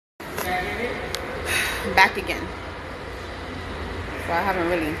back again. So I haven't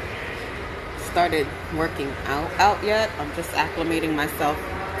really started working out yet. I'm just acclimating myself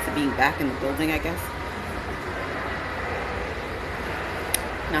to being back in the building, I guess.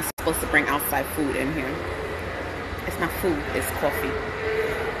 Not supposed to bring outside food in here. It's not food, it's coffee.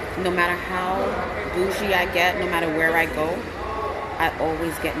 No matter how bougie I get, no matter where I go, I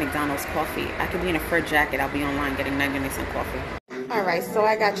always get McDonald's coffee. I could be in a fur jacket, I'll be online getting 99-cent coffee. Alright, so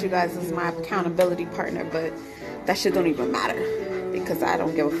I got you guys as my accountability partner, but that shit don't even matter because I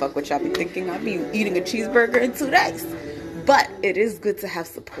don't give a fuck what y'all be thinking. I'll be eating a cheeseburger in 2 days. But it is good to have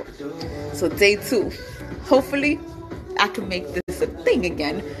support. So day 2, hopefully I can make this a thing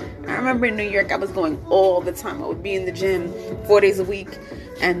again. I remember in New York I was going all the time. I would be in the gym 4 days a week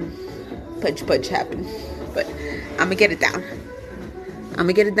and pudge happened. But I'm gonna get it down. I'm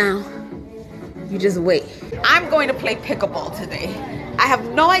gonna get it down. You just wait. I'm going to play pickleball today. I have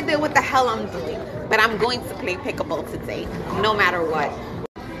no idea what the hell I'm doing, but I'm going to play pickleball today, no matter what.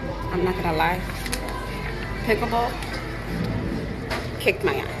 I'm not gonna lie. Pickleball kicked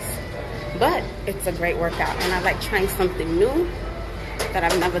my ass. But it's a great workout, and I like trying something new that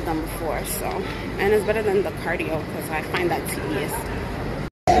I've never done before. So, and it's better than the cardio because I find that tedious.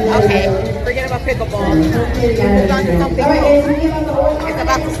 Okay, forget about pickleball. Move on to something new. It's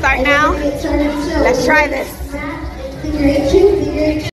about to start now. Let's try this.